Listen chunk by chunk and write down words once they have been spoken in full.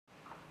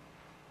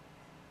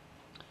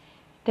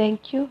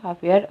Thank you,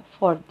 Javier,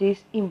 for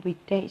this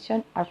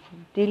invitation and for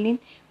dealing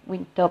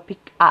with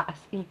topic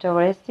as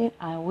interesting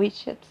and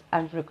wishes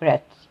and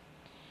regrets.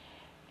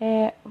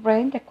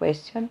 Reading the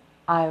question,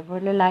 I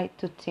really like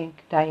to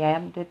think that I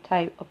am the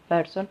type of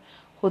person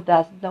who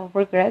does not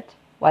regret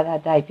what I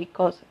did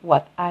because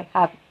what I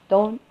have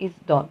done is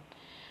done.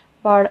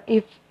 But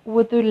if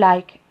would you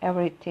like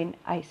everything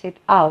I set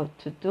out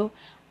to do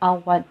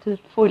and want to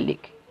fully,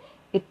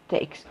 it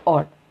takes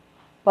all.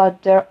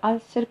 But there are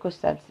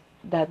circumstances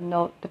that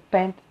not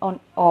depend on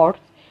our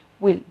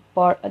will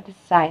but on the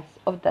signs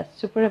of that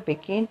super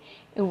being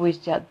in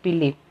which you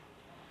believe.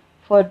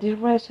 For this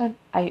reason,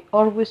 I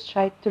always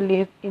try to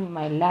live in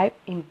my life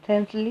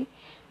intensely,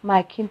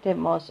 making the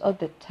most of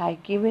the time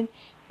given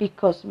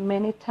because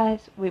many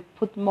times we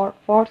put more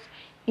force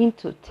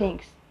into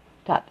things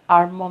that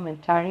are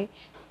momentary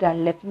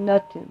than left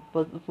nothing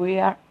but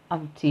wear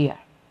and tear.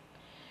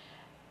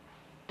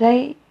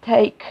 They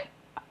take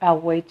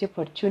away the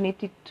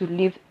opportunity to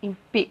live in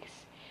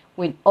peace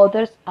with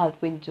others and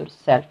with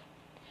yourself.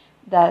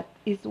 That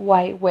is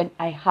why when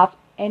I have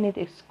any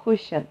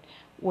discussion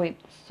with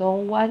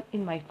someone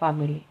in my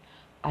family,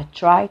 I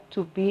try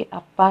to be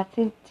a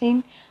patient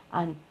thing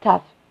and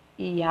tough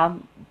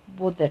and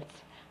bothered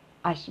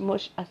as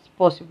much as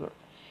possible.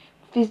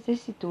 Fix the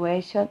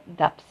situation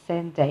that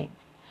sent them.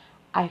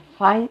 I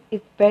find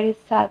it very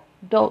sad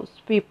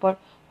those people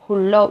who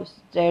lose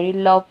their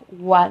loved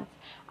ones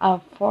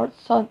and for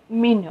some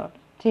minor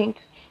thing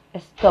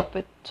stop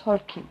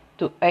talking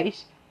to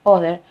each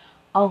other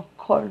and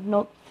could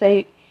not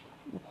say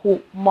how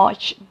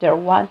much they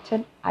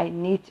wanted I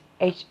need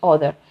each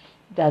other.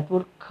 That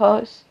would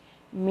cause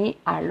me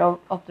a lot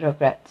of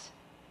regrets.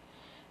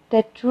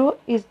 The truth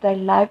is that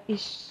life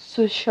is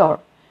so short,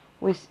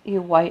 which is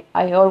why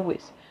I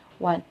always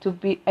want to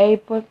be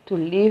able to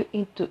live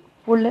into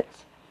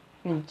fullest,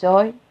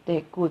 enjoy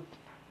the good,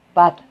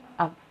 bad,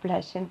 and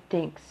pleasant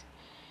things.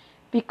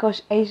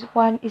 Because each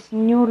one is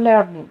new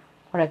learning.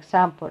 For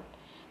example,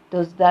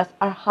 those that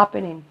are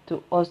happening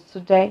to us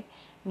today,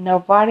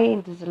 nobody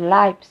in these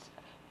lives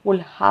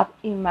would have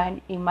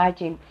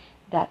imagined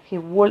that he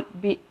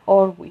would be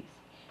always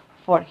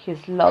for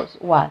his loved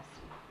ones,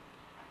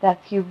 that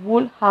he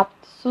would have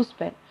to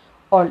suspend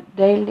all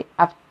daily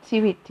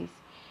activities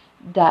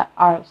that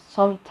are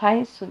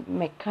sometimes so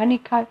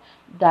mechanical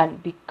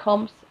that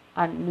becomes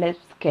an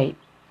escape.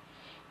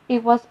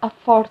 It was a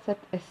forced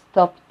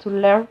stop to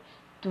learn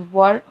to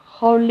work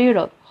how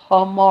little,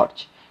 how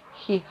much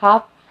he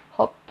had,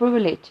 how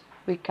privileged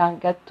we can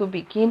get to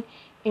begin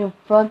in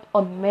front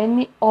of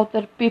many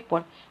other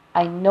people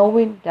and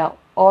knowing that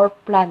our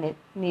planet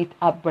needs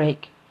a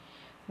break.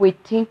 We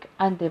think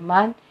and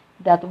demand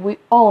that we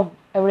own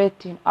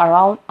everything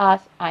around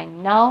us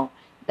and now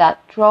that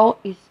throw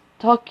is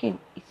talking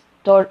is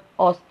toward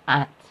us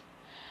ants.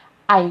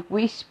 I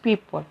wish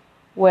people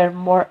were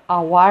more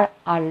aware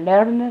and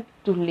learned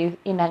to live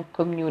in a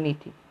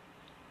community.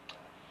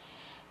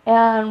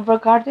 And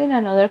regarding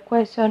another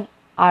question,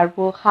 I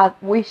will have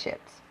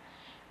wishes.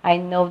 I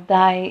know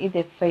that in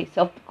the face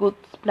of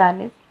God's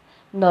plans,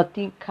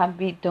 nothing can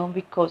be done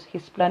because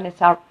His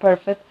plans are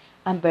perfect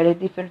and very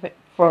different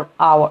from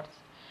ours.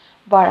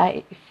 But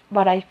I,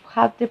 but I've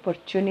had the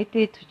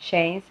opportunity to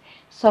change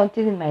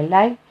something in my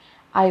life.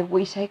 I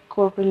wish I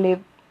could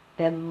relive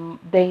the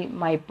day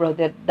my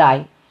brother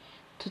died,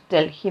 to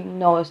tell him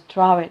no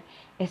travel,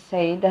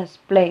 stay in that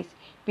place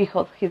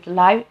because his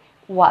life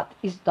was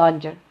in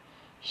danger.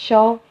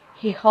 Show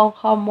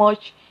how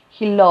much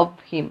he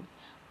loved him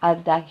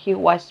and that he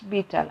was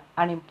vital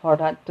and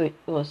important to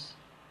us.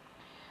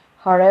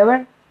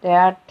 However, there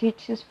are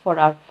teachings for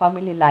our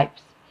family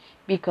lives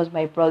because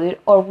my brother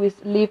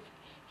always lived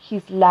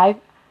his life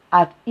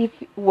as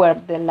if it were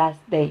the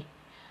last day.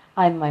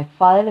 And my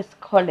father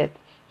scolded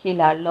him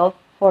a lot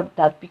for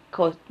that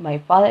because my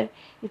father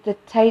is the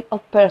type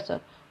of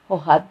person who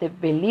had the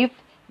belief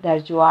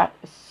that you are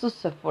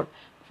successful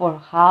for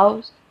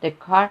house, the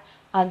car,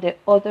 and the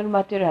other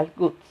material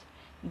goods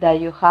that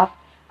you have,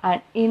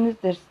 and in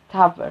the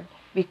stubborn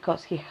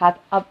because he had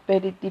a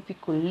very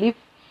difficult life,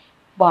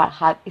 but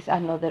that is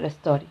another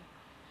story.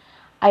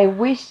 I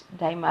wish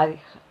that my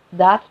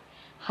dad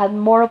had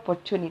more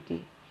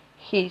opportunity.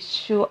 He is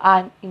sure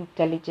an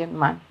intelligent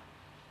man.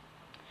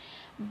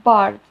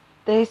 But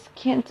this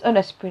kind of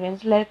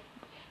experience led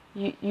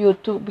you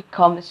to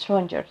become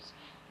strangers.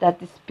 That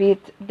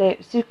despite the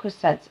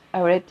circumstance,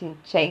 everything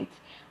changed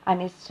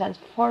and is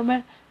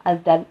transformed,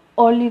 and that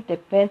only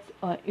depends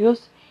on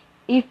us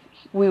if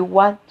we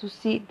want to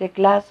see the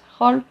glass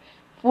half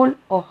full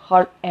or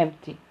half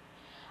empty.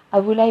 I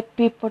would like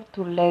people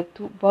to learn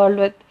to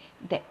value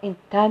the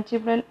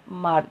intangible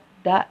more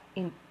than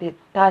the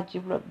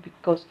tangible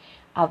because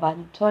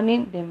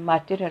abandoning the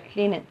material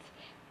cleans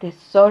the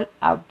soul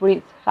and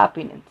brings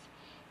happiness.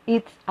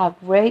 It's a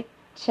great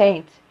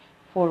change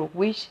for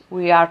which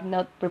we are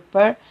not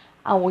prepared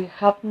and we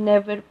have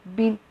never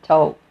been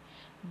taught,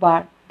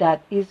 but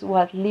that is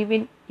what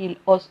living is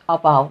all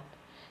about.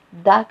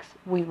 That's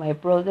with my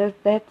brother's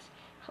death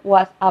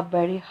was a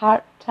very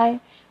hard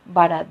time,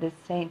 but at the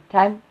same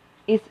time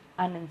is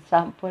an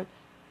example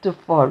to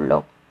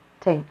follow.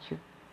 Thank you.